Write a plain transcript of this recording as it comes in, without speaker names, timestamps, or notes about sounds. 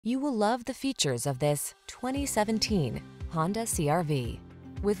You will love the features of this 2017 Honda CR-V.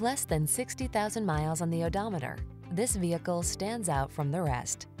 With less than 60,000 miles on the odometer, this vehicle stands out from the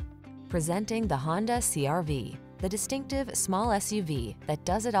rest. Presenting the Honda CR-V, the distinctive small SUV that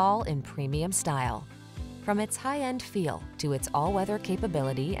does it all in premium style. From its high-end feel to its all-weather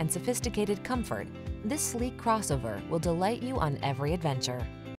capability and sophisticated comfort, this sleek crossover will delight you on every adventure.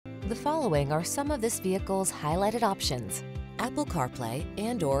 The following are some of this vehicle's highlighted options: Apple CarPlay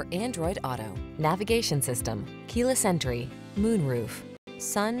and/or Android Auto, navigation system, keyless entry, moonroof,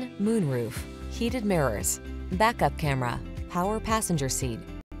 SUNROOF, heated mirrors, backup camera, power passenger seat,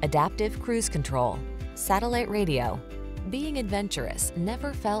 adaptive cruise control, satellite radio. Being adventurous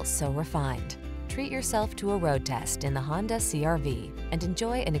never felt so refined. Treat yourself to a road test in the Honda CR-V and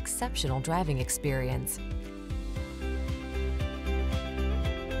enjoy an exceptional driving experience.